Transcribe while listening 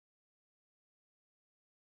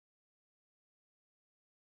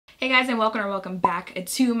Hey guys, and welcome back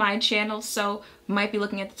to my channel. So might be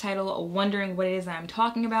looking at the title wondering what it is I'm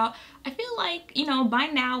talking about. I feel like, you know, by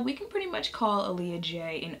now we can pretty much call Aaliyah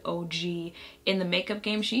J an OG in the makeup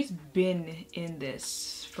game. She's been in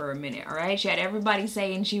this for a minute, all right? She had everybody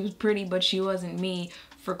saying she was pretty, but she wasn't me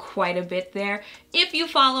for quite a bit there. If you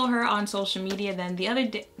follow her on social media, then the other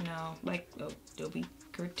day, a week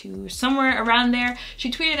or two, somewhere around there,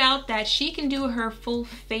 she tweeted out that she can do her full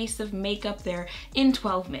face of makeup there in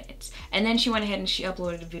 12 minutes. And then she went ahead and she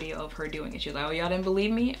uploaded a video of her doing it. She was like, oh, y'all didn't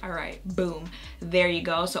believe me? All right, boom, there you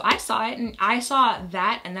go. So I saw it, and I saw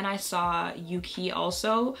that, and then I saw Yuki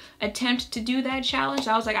also attempt to do that challenge.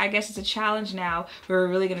 So I was like, I guess it's a challenge now. We're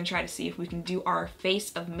really gonna try to see if we can do our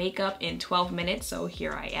face of makeup in 12 minutes. So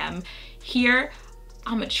here I am here.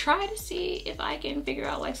 I'm gonna try to see if I can figure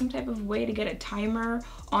out like some type of way to get a timer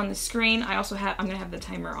on the screen. I'm gonna have the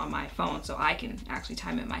timer on my phone so I can actually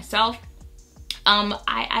time it myself.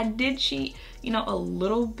 I did cheat, you know, a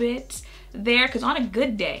little bit there, because on a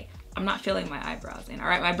good day, I'm not filling my eyebrows in, all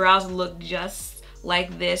right? My brows look just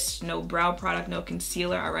like this, no brow product, no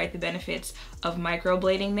concealer, all right? The benefits of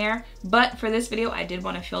microblading there. But for this video, I did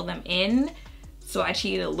want to fill them in. So I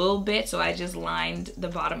cheated a little bit, so I just lined the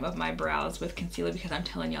bottom of my brows with concealer, because I'm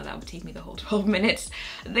telling y'all that would take me the whole 12 minutes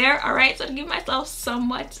there. All right, so to give myself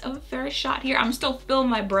somewhat of a fair shot here, I'm still filling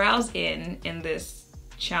my brows in this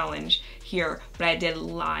challenge here, but I did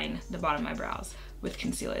line the bottom of my brows with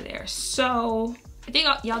concealer there. So I think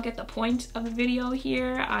y'all get the point of the video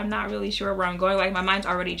here. I'm not really sure where I'm going. Like, my mind's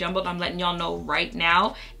already jumbled. I'm letting y'all know right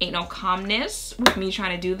now, ain't no calmness with me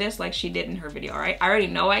trying to do this like she did in her video, all right? I already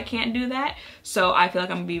know I can't do that, so I feel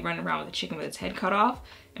like I'm gonna be running around with a chicken with its head cut off.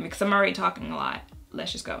 And because I'm already talking a lot,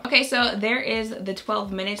 let's just go. Okay, so there is the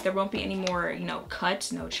 12 minutes. There won't be any more, you know,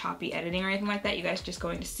 cuts, no choppy editing or anything like that. You guys are just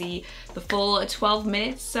going to see the full 12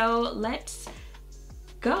 minutes. So let's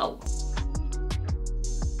go.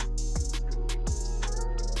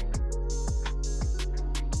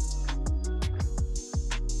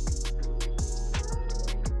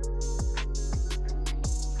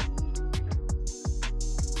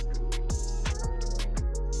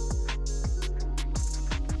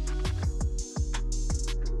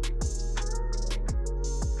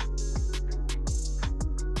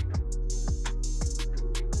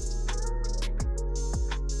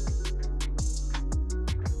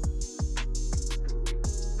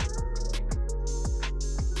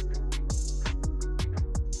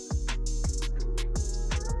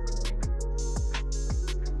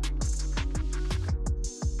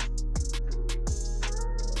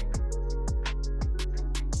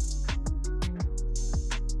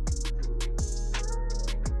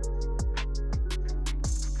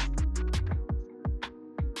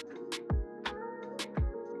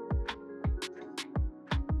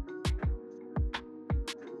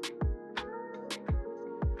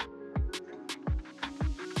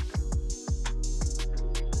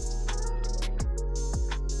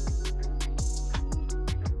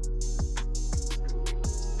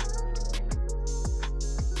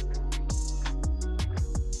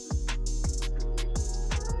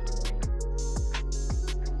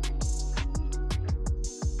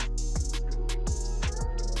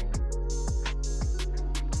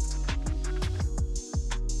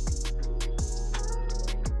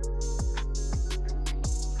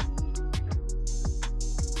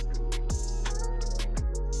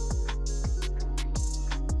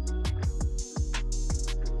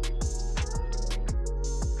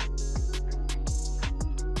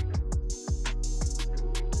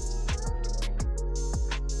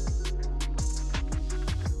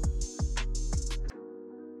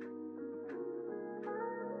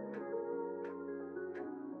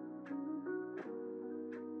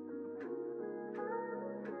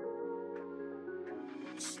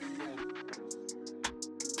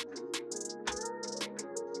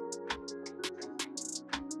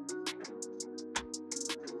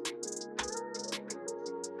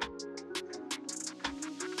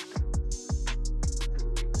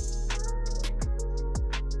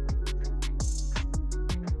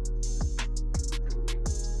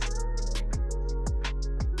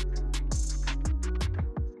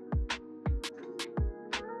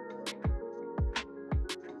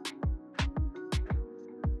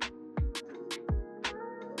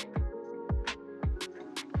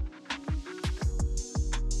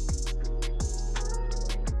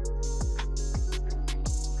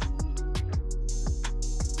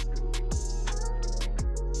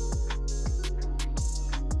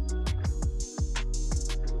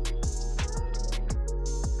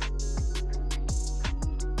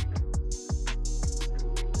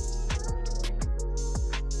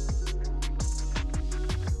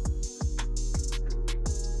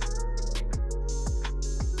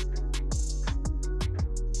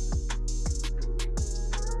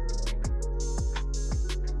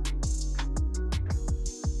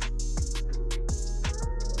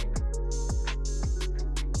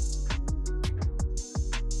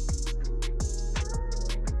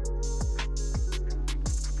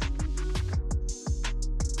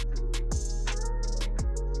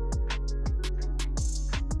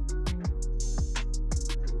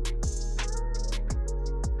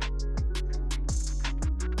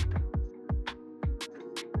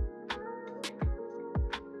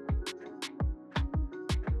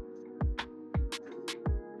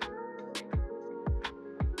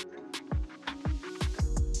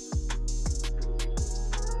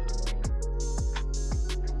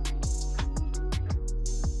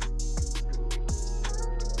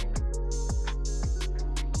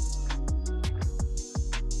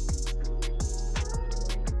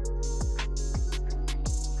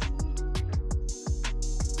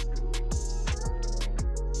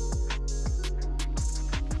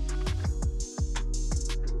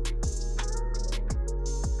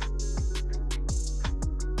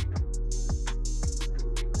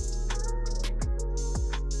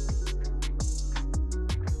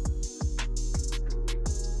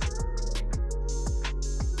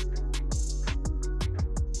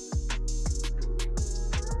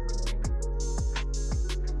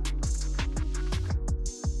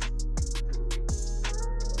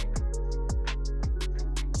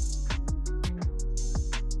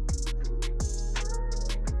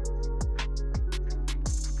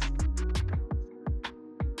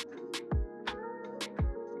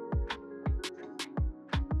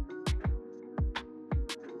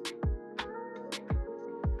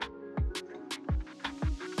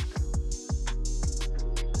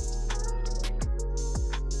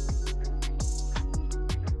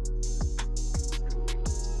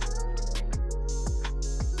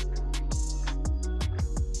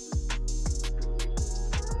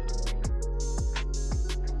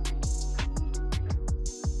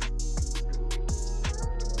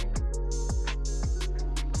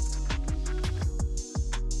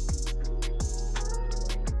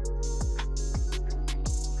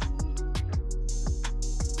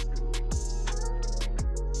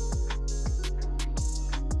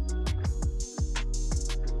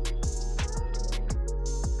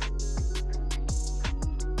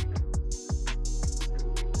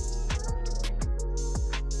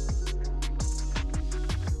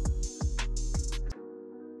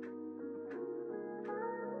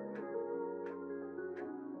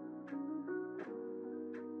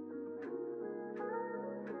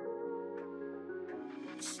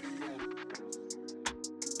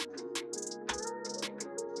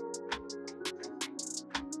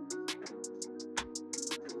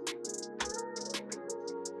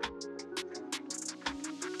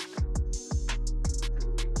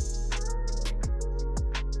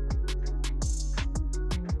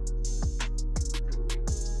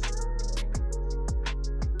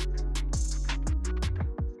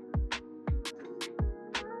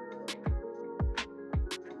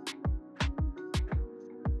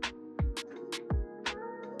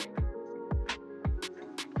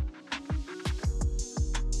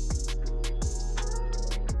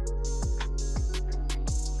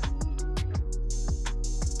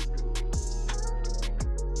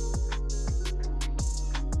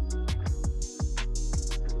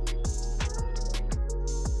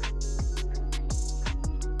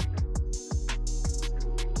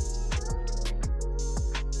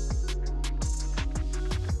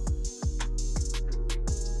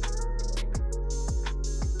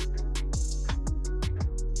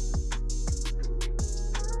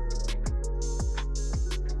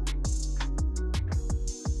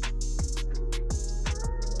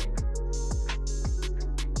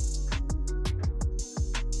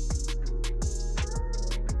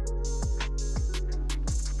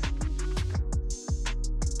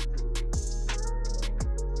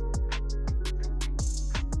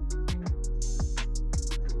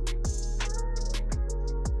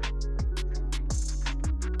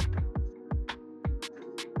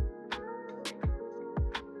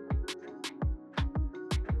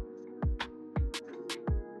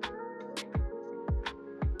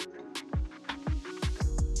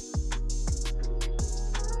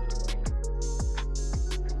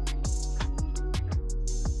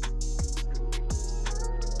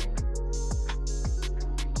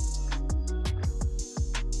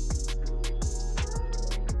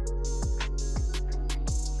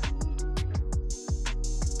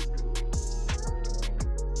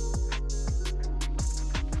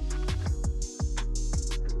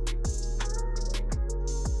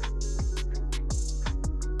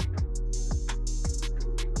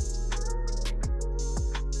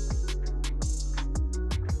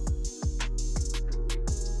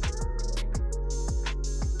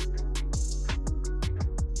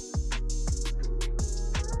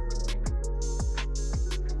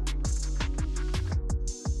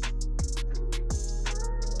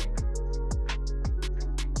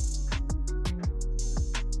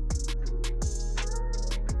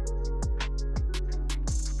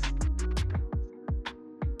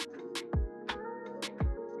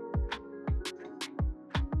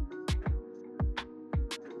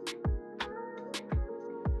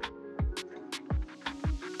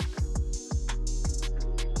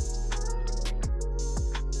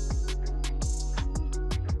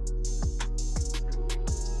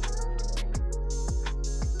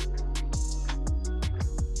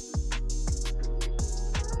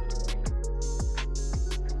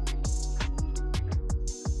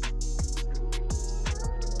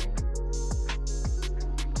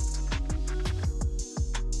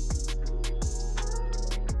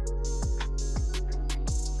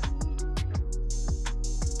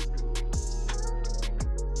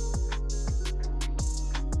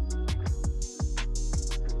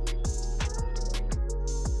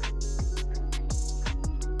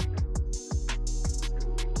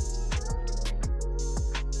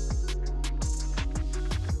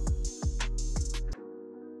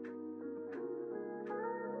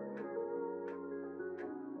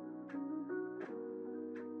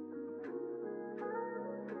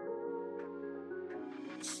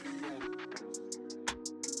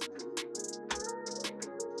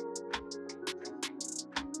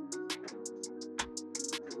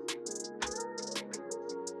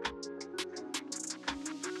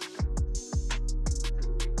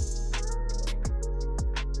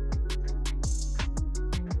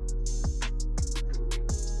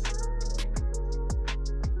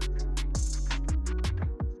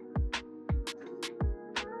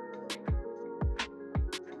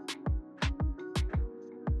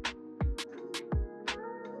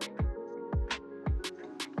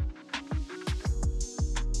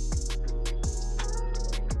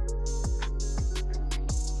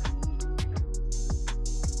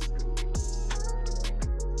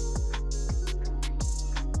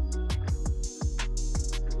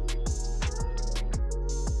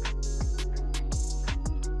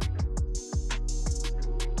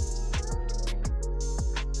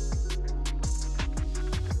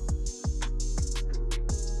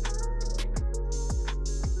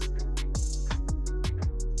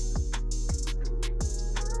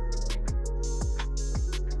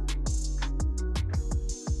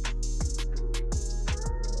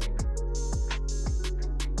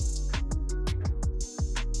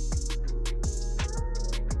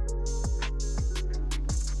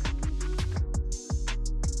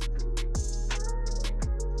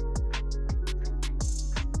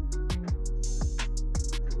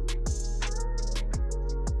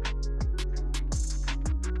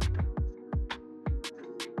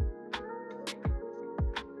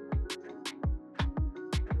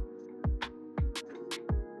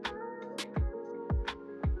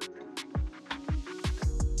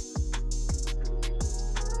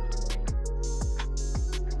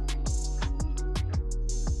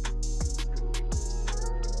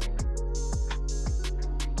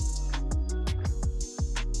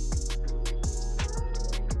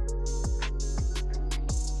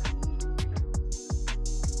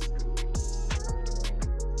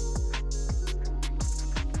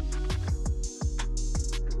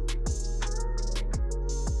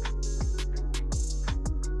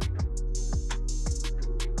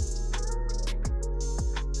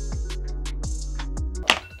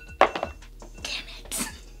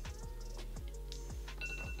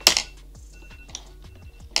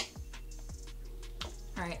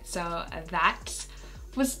 Alright, so that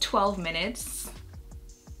was 12 minutes.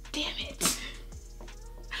 Damn it.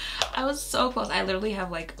 I was so close. I literally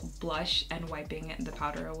have like blush and wiping the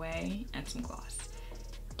powder away and some gloss.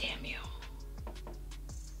 Damn you.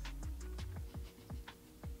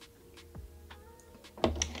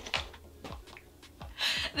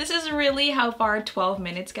 This is really how far 12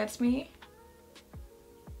 minutes gets me.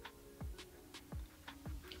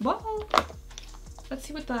 Well, let's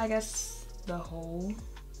see what the, I guess, the whole.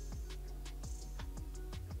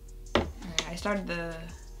 Alright, I started the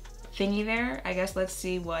thingy there. I guess let's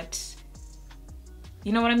see what,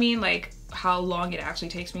 you know what I mean? Like how long it actually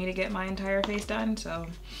takes me to get my entire face done. So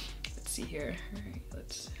let's see here. Alright,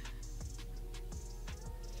 let's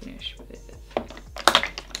finish with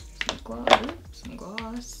some gloss. Some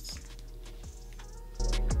gloss.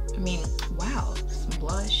 I mean, wow, some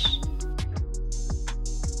blush.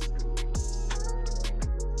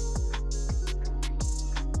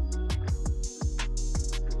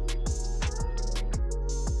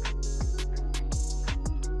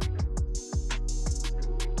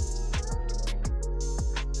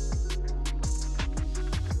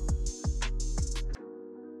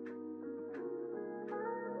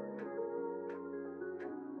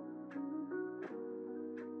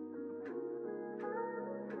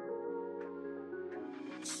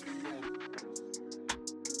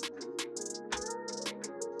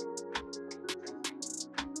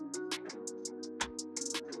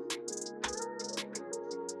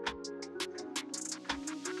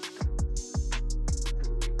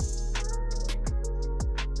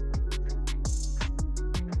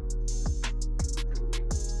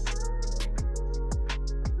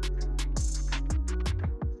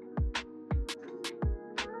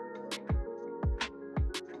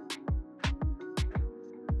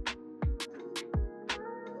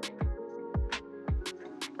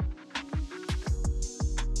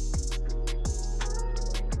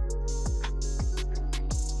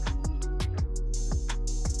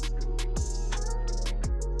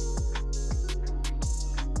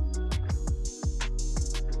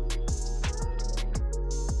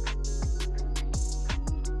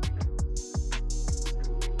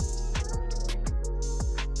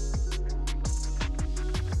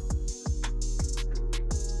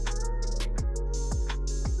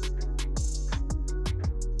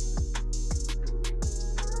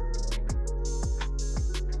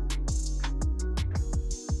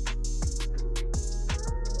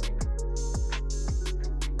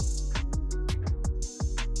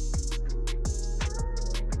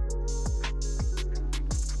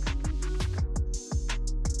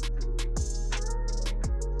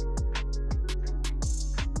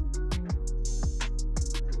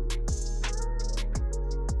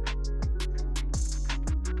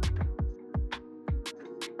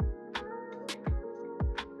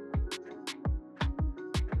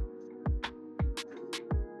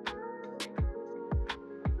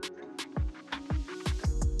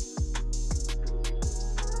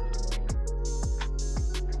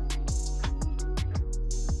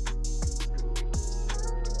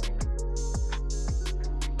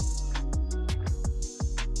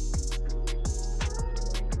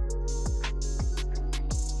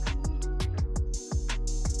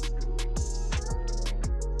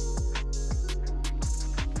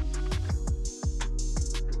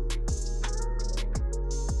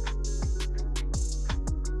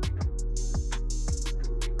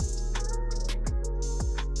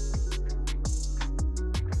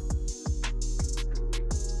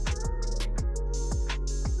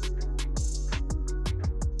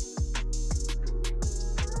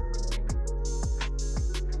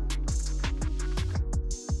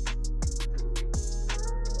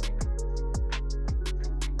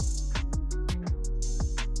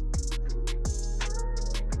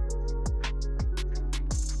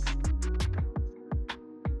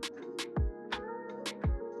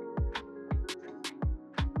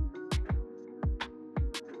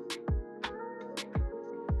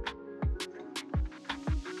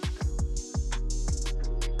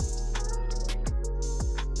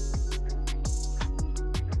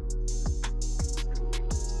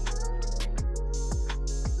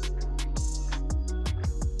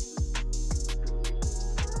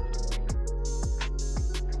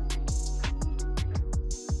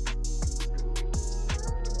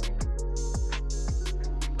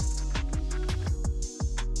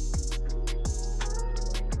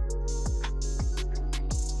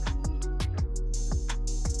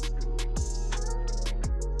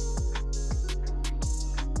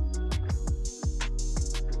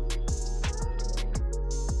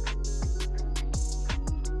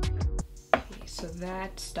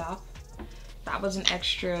 that. Stop. That was an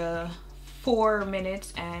extra 4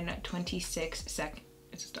 minutes and 26 seconds.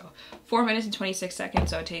 4 minutes and 26 seconds,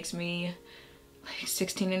 so it takes me like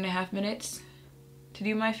 16 and a half minutes to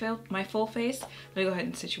do my full face. Let me go ahead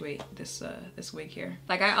and situate this this wig here.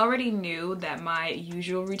 Like, I already knew that my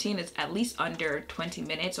usual routine is at least under 20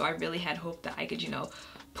 minutes, so I really had hoped that I could, you know,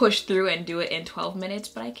 push through and do it in 12 minutes,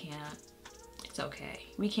 but I can't. It's okay.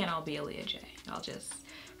 We can't all be Aaliyah J. I'll just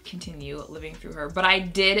continue living through her. But I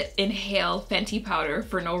did inhale Fenty powder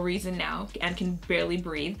for no reason now and can barely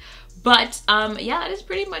breathe. But yeah, that is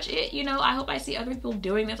pretty much it. You know, I hope I see other people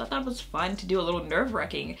doing this. I thought it was fun to do, a little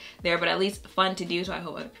nerve-wracking there, but at least fun to do, so I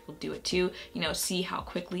hope other people do it too. You know, see how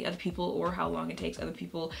quickly other people, or how long it takes other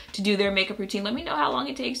people to do their makeup routine. Let me know how long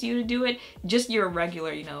it takes you to do it. Just your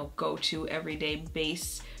regular, you know, go-to everyday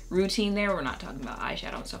base routine there. We're not talking about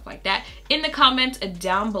eyeshadow and stuff like that. In the comments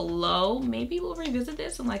down below, maybe we'll revisit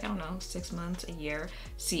this in like, I don't know, 6 months, a year,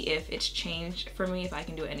 see if it's changed for me, if I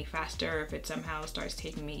can do it any faster, or if it somehow starts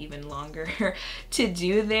taking me even longer to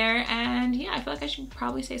do there. And yeah, I feel like I should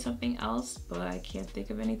probably say something else, but I can't think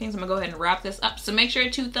of anything, so I'm gonna go ahead and wrap this up. So make sure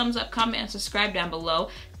to thumbs up, comment, and subscribe down below.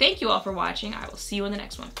 Thank you all for watching. I will see you in the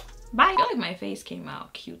next one. Bye. I feel like my face came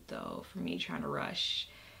out cute though, for me trying to rush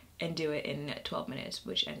and do it in 12 minutes,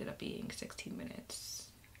 which ended up being 16 minutes.